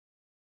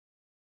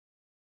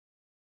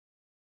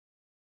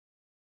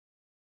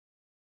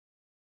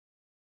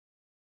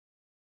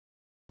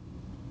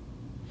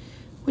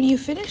When you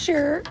finish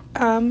your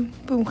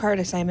boom card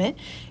assignment,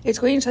 it's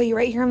going to tell you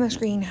right here on the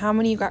screen how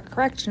many you got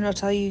correct, and it'll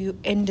tell you you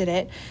ended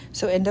it,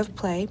 so end of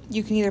play.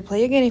 You can either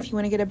play again if you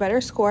want to get a better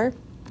score,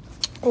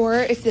 or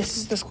if this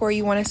is the score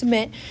you want to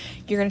submit,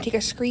 you're going to take a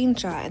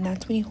screenshot, and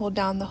that's when you hold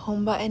down the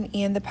home button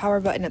and the power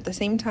button at the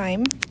same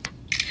time.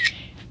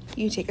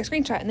 You take a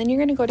screenshot, and then you're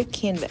going to go to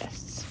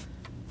Canvas.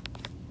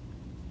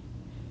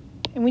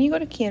 And when you go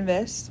to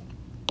Canvas,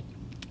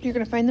 you're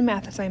going to find the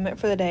math assignment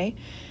for the day.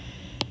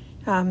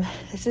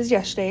 This is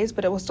yesterday's,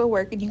 but it will still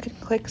work, and you can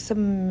click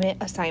Submit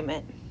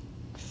Assignment.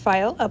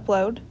 File,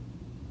 Upload,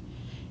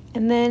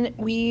 and then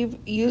we've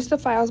used the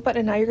Files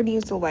button, and now you're going to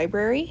use the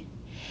library,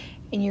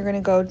 and you're going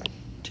to go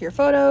to your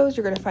photos,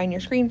 you're going to find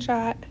your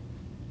screenshot,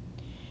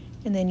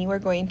 and then you are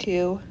going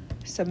to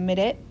submit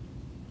it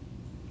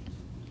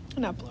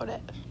and upload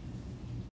it.